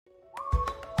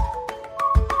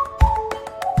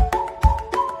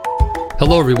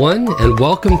Hello, everyone, and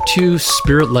welcome to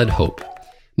Spirit-Led Hope.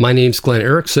 My name's Glenn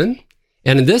Erickson,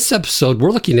 and in this episode, we're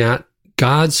looking at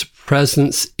God's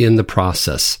presence in the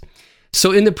process.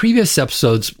 So in the previous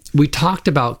episodes, we talked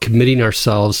about committing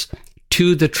ourselves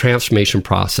to the transformation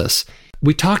process.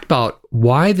 We talked about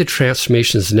why the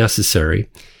transformation is necessary,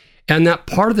 and that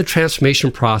part of the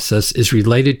transformation process is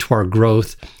related to our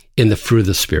growth in the fruit of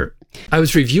the Spirit. I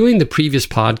was reviewing the previous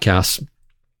podcasts,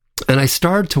 and I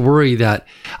started to worry that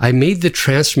I made the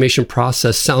transformation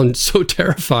process sound so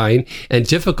terrifying and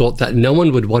difficult that no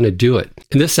one would want to do it.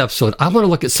 In this episode, I want to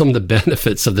look at some of the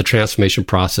benefits of the transformation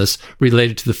process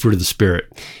related to the fruit of the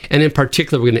Spirit. And in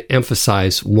particular, we're going to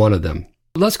emphasize one of them.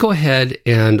 Let's go ahead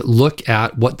and look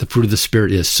at what the fruit of the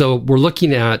Spirit is. So we're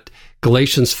looking at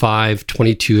Galatians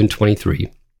 5:22 and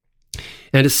 23.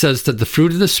 And it says that the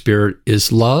fruit of the Spirit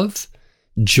is love,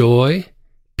 joy,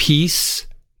 peace,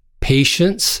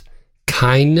 patience,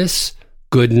 kindness,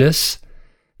 goodness,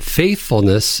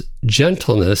 faithfulness,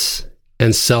 gentleness,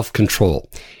 and self-control.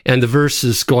 And the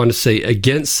verses go on to say,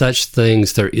 against such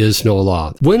things there is no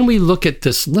law. When we look at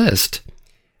this list,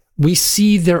 we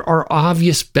see there are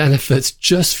obvious benefits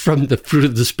just from the fruit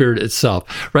of the Spirit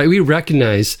itself, right? We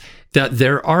recognize that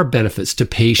there are benefits to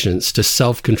patience, to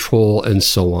self-control, and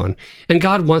so on. And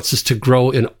God wants us to grow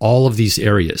in all of these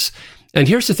areas. And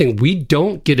here's the thing, we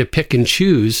don't get to pick and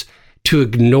choose to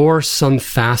ignore some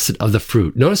facet of the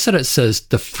fruit. Notice that it says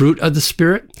the fruit of the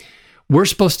Spirit. We're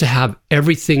supposed to have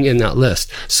everything in that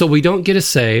list. So we don't get to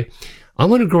say, I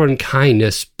want to grow in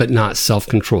kindness, but not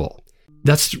self-control.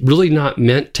 That's really not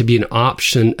meant to be an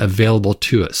option available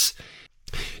to us.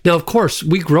 Now, of course,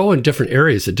 we grow in different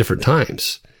areas at different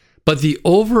times, but the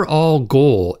overall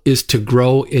goal is to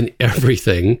grow in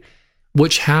everything,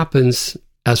 which happens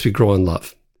as we grow in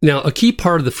love. Now, a key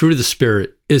part of the fruit of the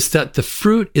Spirit is that the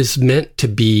fruit is meant to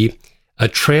be a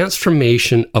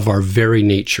transformation of our very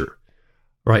nature,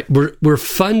 right? We're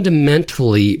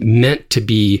fundamentally meant to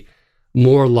be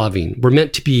more loving. We're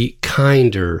meant to be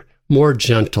kinder, more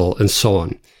gentle, and so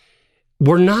on.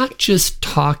 We're not just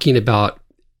talking about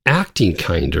acting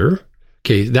kinder.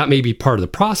 Okay, that may be part of the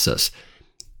process.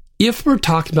 If we're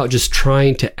talking about just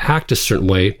trying to act a certain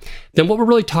way, then what we're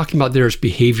really talking about there is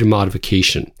behavior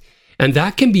modification. And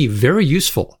that can be very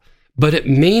useful, but it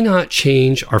may not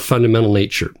change our fundamental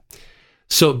nature.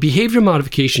 So behavior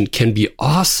modification can be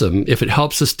awesome if it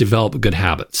helps us develop good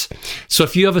habits. So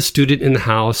if you have a student in the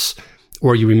house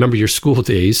or you remember your school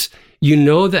days, you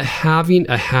know that having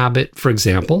a habit, for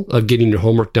example, of getting your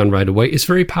homework done right away is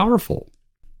very powerful.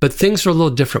 But things are a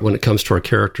little different when it comes to our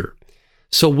character.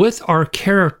 So with our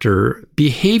character,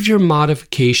 behavior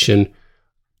modification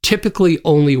typically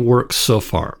only works so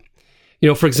far. You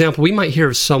know, for example, we might hear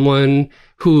of someone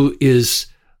who is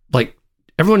like,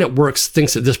 everyone at work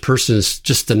thinks that this person is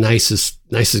just the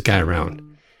nicest guy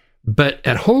around. But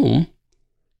at home,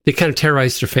 they kind of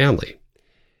terrorize their family.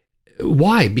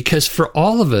 Why? Because for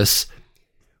all of us,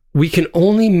 we can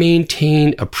only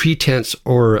maintain a pretense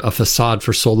or a facade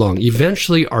for so long.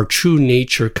 Eventually, our true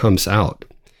nature comes out.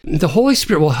 The Holy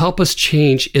Spirit will help us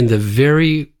change in the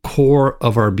very core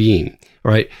of our being,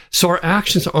 right? So our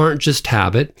actions aren't just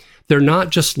habit. They're not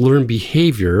just learned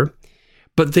behavior,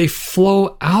 but they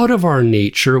flow out of our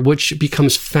nature, which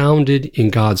becomes founded in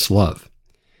God's love.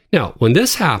 Now, when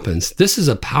this happens, this is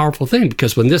a powerful thing,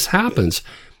 because when this happens,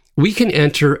 we can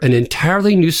enter an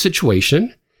entirely new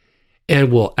situation and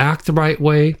we'll act the right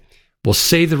way, we'll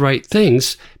say the right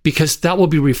things, because that will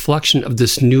be a reflection of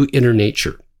this new inner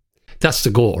nature. That's the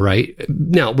goal, right?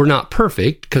 Now, we're not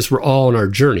perfect because we're all on our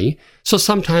journey, so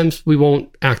sometimes we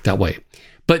won't act that way.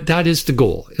 But that is the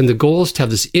goal. And the goal is to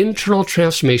have this internal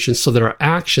transformation so that our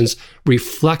actions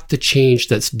reflect the change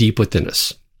that's deep within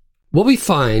us. What we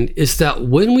find is that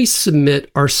when we submit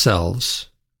ourselves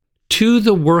to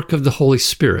the work of the Holy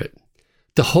Spirit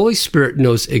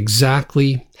knows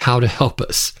exactly how to help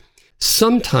us.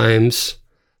 Sometimes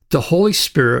the Holy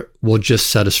Spirit will just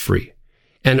set us free.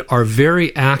 And our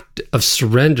very act of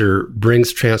surrender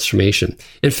brings transformation.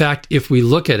 In fact, if we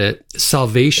look at it,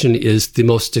 salvation is the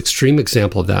most extreme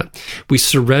example of that. We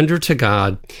surrender to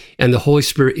God, and the Holy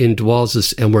Spirit indwells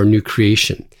us, and we're a new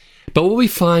creation. But what we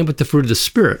find with the fruit of the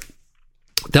Spirit,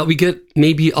 that we get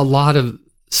maybe a lot of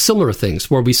similar things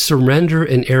where we surrender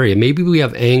an area. Maybe we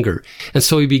have anger, and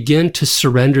so we begin to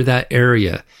surrender that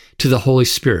area to the Holy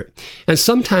Spirit. And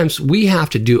sometimes we have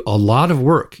to do a lot of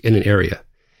work in an area.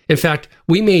 In fact,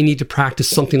 we may need to practice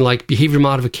something like behavior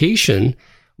modification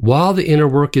while the inner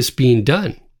work is being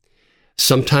done.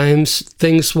 Sometimes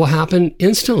things will happen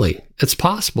instantly. It's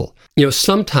possible.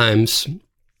 Sometimes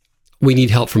we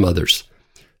need help from others.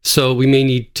 So we may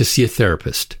need to see a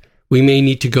therapist. We may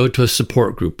need to go to a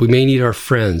support group. We may need our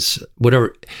friends,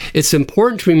 whatever. It's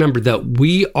important to remember that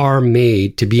we are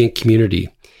made to be in community.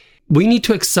 We need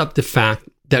to accept the fact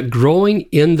that growing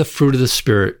in the fruit of the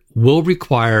Spirit will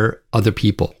require other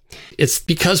people. It's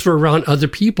because we're around other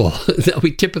people that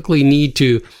we typically need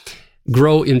to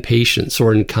grow in patience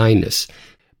or in kindness.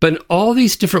 But in all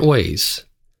these different ways,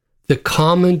 the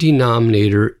common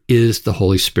denominator is the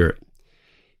Holy Spirit.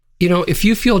 If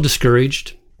you feel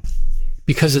discouraged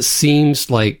because it seems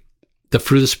like the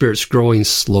fruit of the Spirit's growing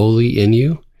slowly in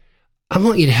you, I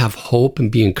want you to have hope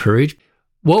and be encouraged.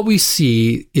 What we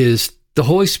see is the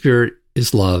Holy Spirit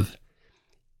is love,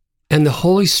 and the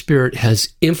Holy Spirit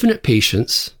has infinite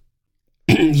patience.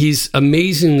 He's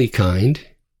amazingly kind.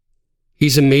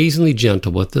 He's amazingly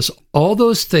gentle with us. All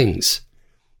those things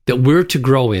that we're to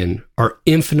grow in are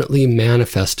infinitely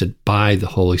manifested by the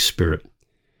Holy Spirit.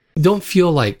 Don't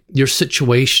feel like your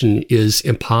situation is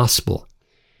impossible.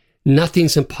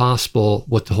 Nothing's impossible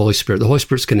with the Holy Spirit. The Holy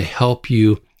Spirit's going to help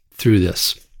you through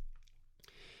this.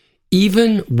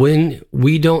 Even when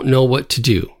we don't know what to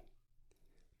do,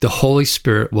 the Holy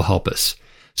Spirit will help us.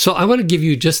 So I want to give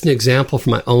you just an example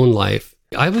from my own life.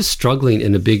 I was struggling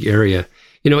in a big area.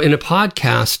 In a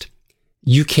podcast,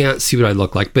 you can't see what I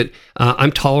look like, but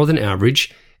I'm taller than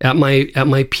average. At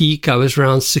my peak, I was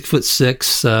around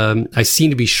 6'6". I seem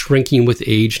to be shrinking with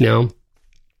age now.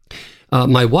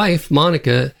 My wife,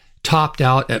 Monica, topped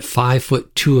out at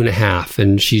 5'2.5",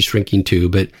 and she's shrinking too.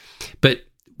 But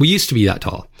we used to be that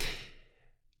tall.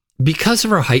 Because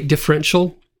of our height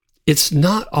differential, it's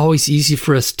not always easy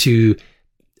for us to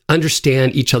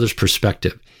understand each other's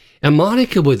perspective. And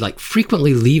Monica would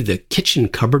frequently leave the kitchen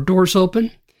cupboard doors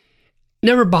open.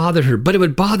 Never bothered her, but it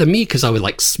would bother me because I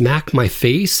would smack my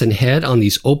face and head on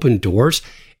these open doors,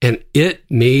 and it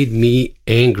made me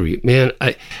angry. Man,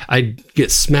 I'd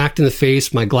get smacked in the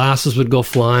face, my glasses would go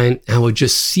flying, and I would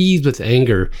just seethe with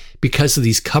anger because of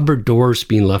these cupboard doors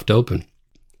being left open.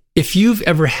 If you've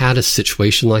ever had a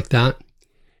situation like that,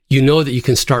 you know that you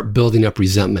can start building up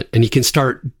resentment and you can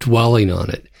start dwelling on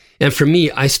it. And for me,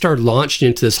 I started launching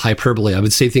into this hyperbole. I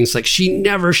would say things like, she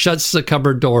never shuts the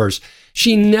cupboard doors.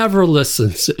 She never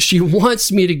listens. She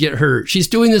wants me to get hurt. She's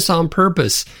doing this on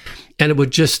purpose. And it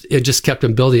just kept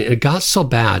on building. And it got so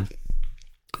bad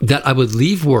that I would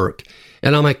leave work,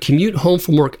 and on my commute home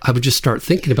from work, I would just start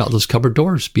thinking about those cupboard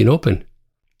doors being open.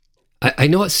 I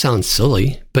know it sounds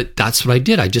silly, but that's what I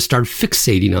did. I just started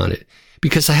fixating on it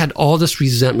because I had all this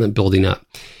resentment building up.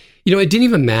 It didn't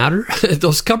even matter.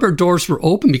 Those cupboard doors were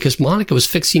open because Monica was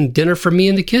fixing dinner for me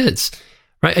and the kids,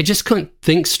 right? I just couldn't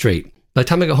think straight. By the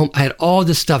time I got home, I had all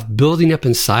this stuff building up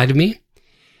inside of me,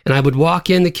 and I would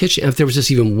walk in the kitchen, and if there was just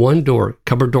even one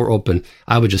cupboard door open,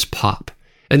 I would just pop.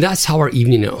 And that's how our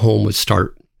evening at home would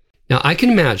start. Now, I can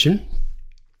imagine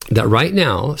that right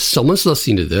now, someone's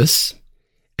listening to this,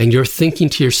 and you're thinking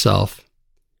to yourself,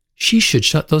 she should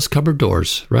shut those cupboard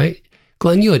doors, right?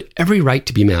 Glenn, you had every right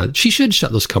to be mad. She should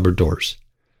shut those cupboard doors.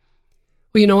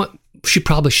 Well, you know what? She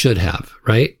probably should have,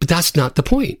 right? But that's not the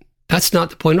point. That's not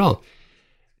the point at all.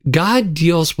 God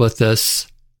deals with us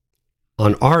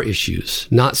on our issues,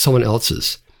 not someone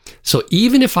else's. So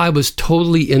even if I was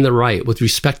totally in the right with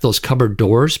respect to those cupboard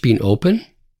doors being open,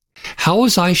 how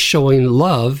was I showing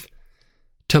love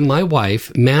to my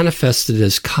wife manifested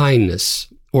as kindness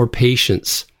or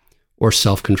patience or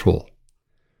self-control?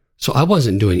 So I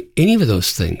wasn't doing any of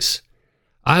those things.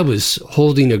 I was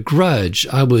holding a grudge.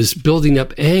 I was building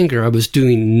up anger. I was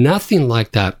doing nothing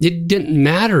like that. It didn't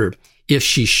matter if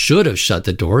she should have shut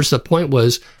the doors. The point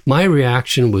was my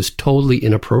reaction was totally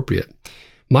inappropriate.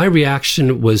 My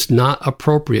reaction was not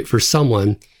appropriate for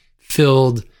someone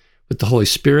filled with the Holy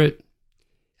Spirit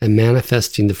and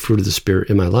manifesting the fruit of the Spirit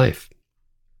in my life.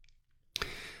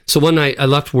 So one night I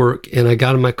left work and I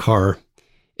got in my car,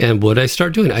 and what did I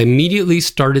start doing? I immediately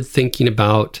started thinking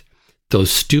about those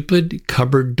stupid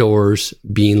cupboard doors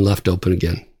being left open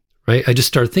again, right? I just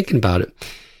started thinking about it.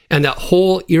 And that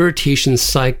whole irritation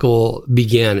cycle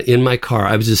began in my car.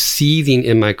 I was just seething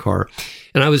in my car.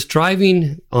 And I was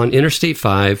driving on Interstate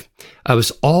 5. I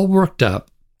was all worked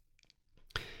up.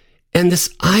 And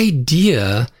this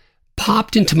idea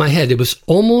popped into my head. It was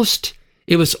almost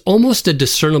a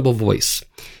discernible voice.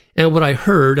 And what I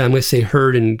heard, I'm going to say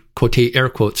heard and quote air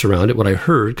quotes around it, what I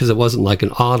heard, because it wasn't like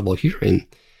an audible hearing,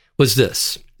 was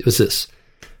this. It was this.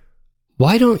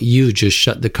 Why don't you just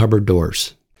shut the cupboard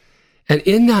doors? And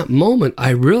in that moment, I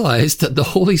realized that the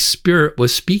Holy Spirit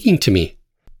was speaking to me.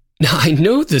 Now, I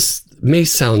know this may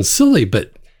sound silly,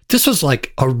 but this was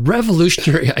like a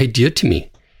revolutionary idea to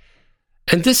me.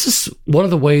 And this is one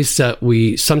of the ways that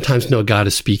we sometimes know God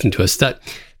is speaking to us, that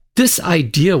this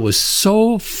idea was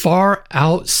so far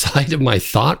outside of my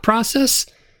thought process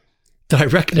that I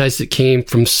recognized it came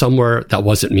from somewhere that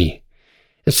wasn't me.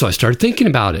 And so I started thinking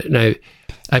about it. And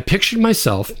I pictured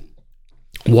myself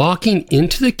walking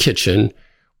into the kitchen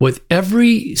with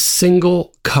every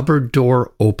single cupboard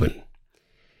door open.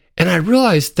 And I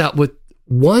realized that with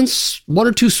one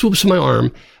or two swoops of my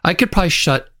arm, I could probably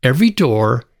shut every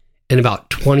door in about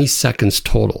 20 seconds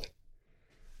total.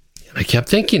 And I kept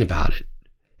thinking about it.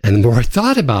 And the more I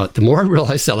thought about it, the more I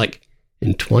realized that like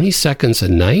in 20 seconds a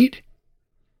night,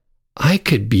 I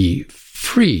could be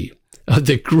free of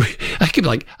the grief. I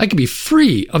could be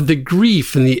free of the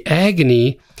grief and the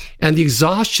agony and the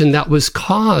exhaustion that was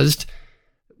caused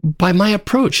by my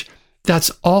approach.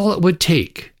 That's all it would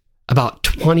take, about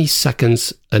 20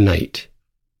 seconds a night.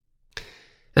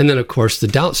 And then, of course, the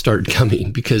doubt started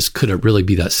coming because could it really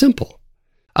be that simple?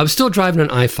 I was still driving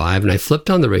on I-5 and I flipped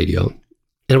on the radio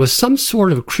and it was some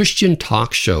sort of Christian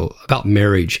talk show about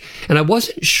marriage. And I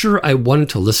wasn't sure I wanted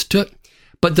to listen to it,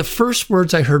 but the first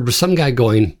words I heard were some guy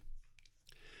going,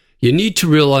 "You need to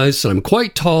realize that I'm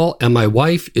quite tall and my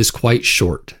wife is quite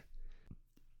short."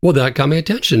 Well, that got my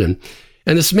attention.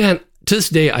 And this man, to this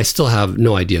day, I still have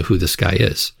no idea who this guy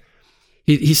is.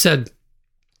 He said,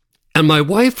 "And my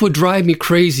wife would drive me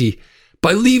crazy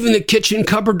by leaving the kitchen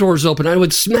cupboard doors open. I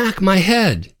would smack my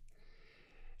head."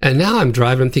 And now I'm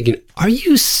driving, I'm thinking, are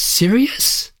you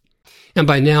serious? And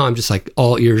by now I'm just like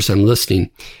all ears, I'm listening.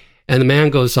 And the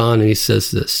man goes on and he says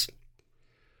this,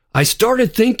 "I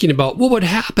started thinking about what would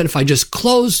happen if I just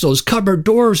closed those cupboard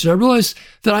doors, and I realized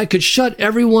that I could shut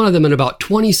every one of them in about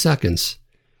 20 seconds.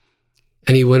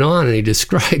 And he went on and he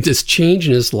described this change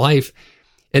in his life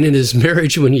and in his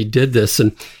marriage when he did this.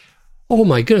 And oh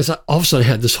my goodness, all of a sudden I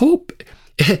had this hope.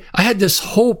 I had this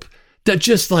hope that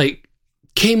just like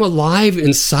came alive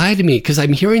inside of me because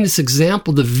I'm hearing this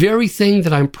example, the very thing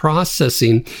that I'm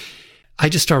processing. I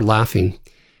just started laughing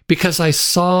because I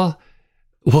saw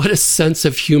what a sense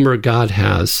of humor God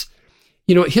has.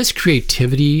 You know, his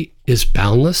creativity is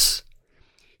boundless.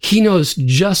 He knows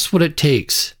just what it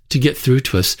takes to get through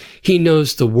to us. He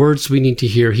knows the words we need to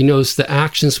hear. He knows the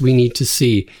actions we need to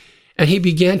see. And he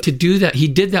began to do that. He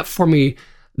did that for me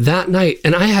that night.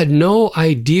 And I had no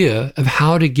idea of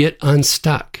how to get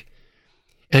unstuck.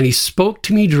 And he spoke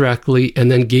to me directly and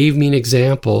then gave me an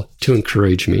example to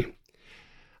encourage me.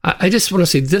 I just want to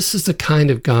say this is the kind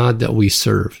of God that we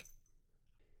serve.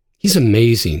 He's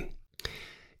amazing.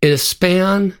 In a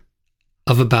span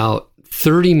of about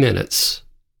 30 minutes,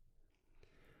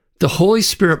 the Holy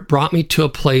Spirit brought me to a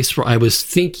place where I was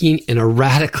thinking in a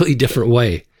radically different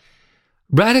way.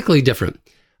 Radically different.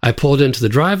 I pulled into the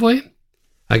driveway.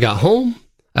 I got home.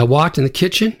 I walked in the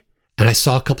kitchen and I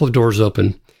saw a couple of doors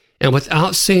open. And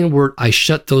without saying a word, I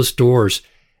shut those doors.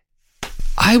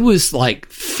 I was like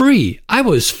free. I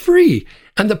was free.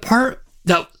 And the part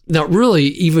that really,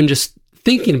 even just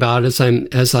thinking about it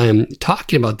as I'm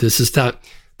talking about this, is that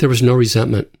there was no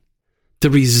resentment. The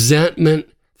resentment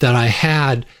that I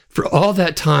had for all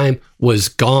that time was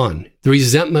gone. The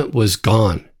resentment was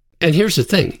gone. And here's the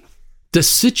thing. The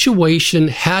situation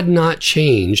had not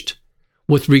changed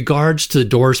with regards to the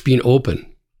doors being open.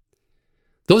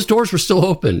 Those doors were still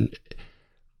open,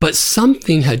 but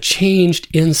something had changed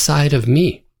inside of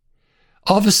me.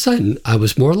 All of a sudden, I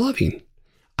was more loving.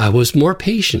 I was more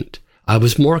patient. I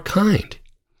was more kind.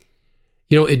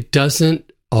 You know, it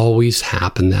doesn't always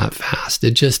happen that fast.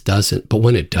 It just doesn't. But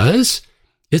when it does,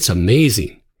 it's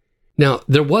amazing. Now,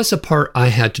 there was a part I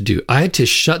had to do. I had to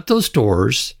shut those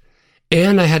doors,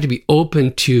 and I had to be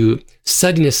open to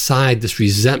setting aside this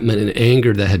resentment and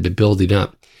anger that had been building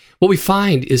up. What we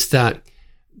find is that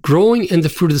growing in the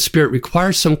fruit of the Spirit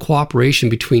requires some cooperation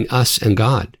between us and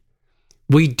God.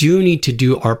 We do need to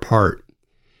do our part.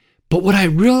 But what I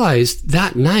realized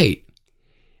that night,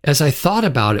 as I thought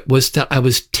about it, was that I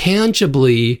was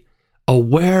tangibly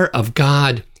aware of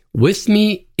God with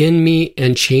me, in me,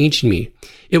 and changing me.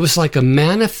 It was like a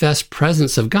manifest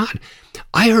presence of God.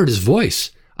 I heard his voice.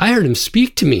 I heard him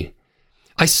speak to me.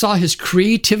 I saw his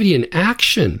creativity in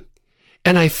action.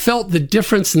 And I felt the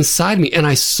difference inside me, and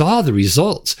I saw the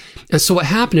results. And so what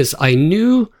happened is I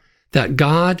knew that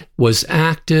God was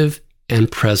active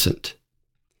and present.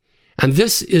 And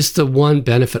this is the one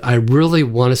benefit I really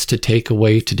want us to take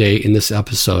away today in this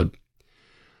episode.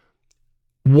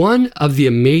 One of the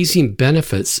amazing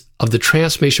benefits of the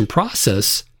transformation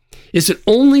process is it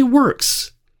only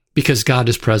works because God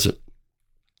is present.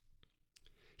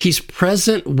 He's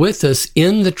present with us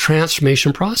in the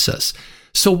transformation process.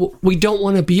 So we don't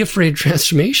want to be afraid of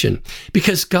transformation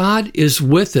because God is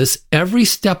with us every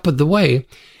step of the way.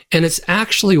 And it's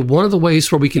actually one of the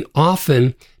ways where we can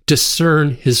often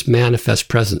discern his manifest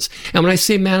presence. And when I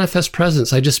say manifest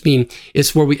presence, I just mean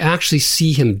it's where we actually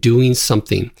see him doing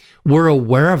something. We're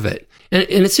aware of it. And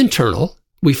it's internal.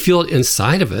 We feel it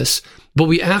inside of us, but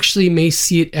we actually may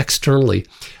see it externally.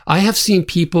 I have seen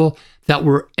people that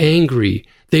were angry.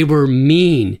 They were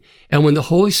mean. And when the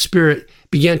Holy Spirit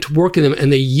began to work in them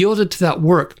and they yielded to that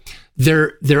work,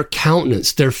 their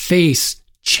countenance, their face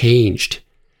changed.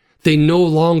 They no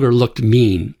longer looked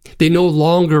mean. They no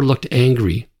longer looked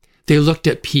angry. They looked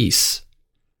at peace.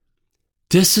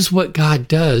 This is what God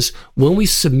does when we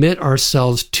submit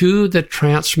ourselves to the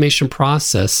transformation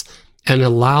process and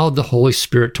allow the Holy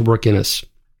Spirit to work in us.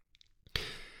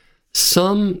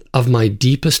 Some of my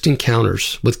deepest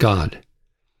encounters with God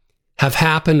have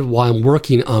happened while I'm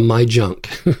working on my junk,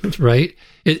 right?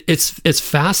 It's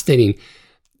fascinating.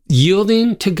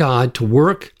 Yielding to God to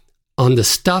work on the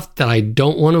stuff that I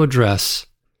don't want to address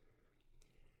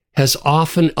has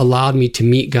often allowed me to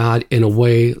meet God in a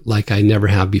way like I never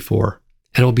have before.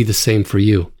 And it'll be the same for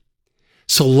you.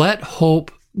 So let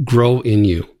hope grow in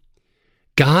you.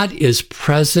 God is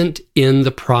present in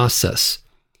the process.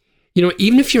 You know,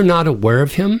 even if you're not aware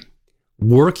of him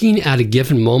working at a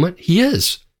given moment, he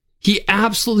is. He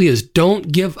absolutely is.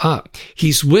 Don't give up.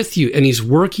 He's with you and he's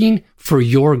working for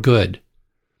your good.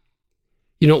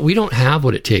 You know, we don't have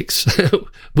what it takes.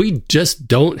 We just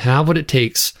don't have what it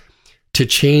takes to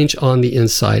change on the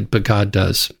inside, but God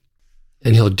does.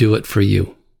 And he'll do it for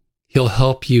you. He'll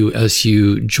help you as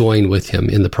you join with him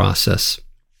in the process.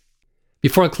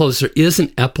 Before I close, there is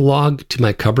an epilogue to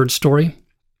my cupboard story.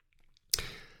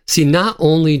 See, not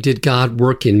only did God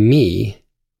work in me,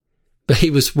 but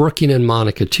he was working in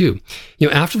Monica too. You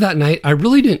know, after that night, I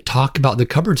really didn't talk about the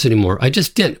cupboards anymore. I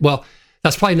just didn't. Well,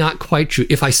 that's probably not quite true.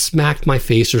 If I smacked my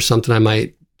face or something, I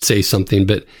might say something,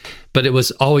 but it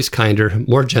was always kinder,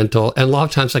 more gentle. And a lot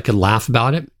of times I could laugh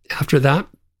about it after that.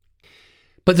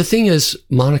 But the thing is,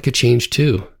 Monica changed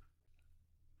too.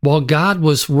 While God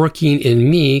was working in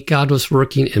me, God was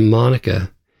working in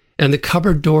Monica. And the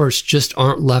cupboard doors just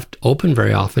aren't left open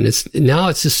very often. Now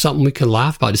it's just something we can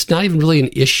laugh about. It's not even really an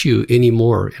issue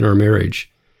anymore in our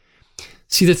marriage.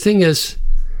 See, the thing is,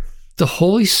 the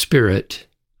Holy Spirit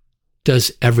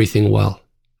does everything well.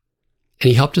 And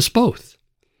he helped us both.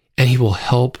 And he will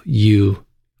help you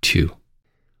too.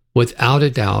 Without a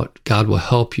doubt, God will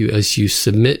help you as you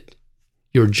submit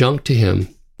your junk to him.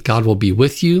 God will be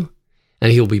with you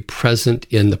and he'll be present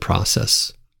in the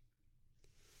process.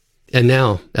 And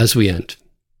now, as we end,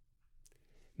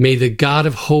 may the God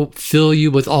of hope fill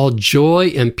you with all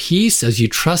joy and peace as you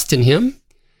trust in him,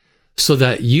 so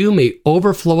that you may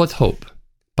overflow with hope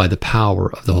by the power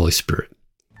of the Holy Spirit.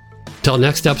 Till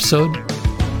next episode,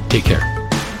 take care.